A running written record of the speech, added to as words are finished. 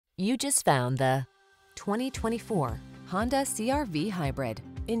You just found the 2024 Honda CR-V Hybrid.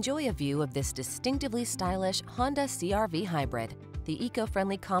 Enjoy a view of this distinctively stylish Honda CR-V Hybrid, the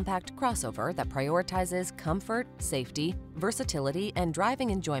eco-friendly compact crossover that prioritizes comfort, safety, versatility, and driving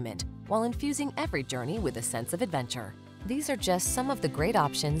enjoyment while infusing every journey with a sense of adventure. These are just some of the great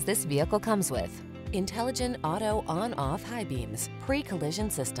options this vehicle comes with: intelligent auto on-off high beams, pre-collision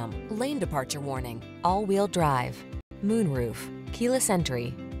system, lane departure warning, all-wheel drive, moonroof, keyless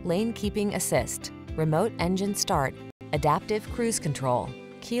entry, lane keeping assist, remote engine start, adaptive cruise control,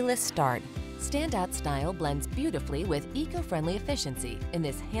 keyless start. Standout style blends beautifully with eco-friendly efficiency in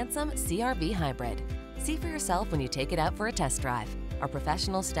this handsome CR-V Hybrid. See for yourself when you take it out for a test drive. Our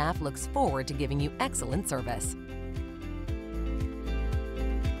professional staff looks forward to giving you excellent service.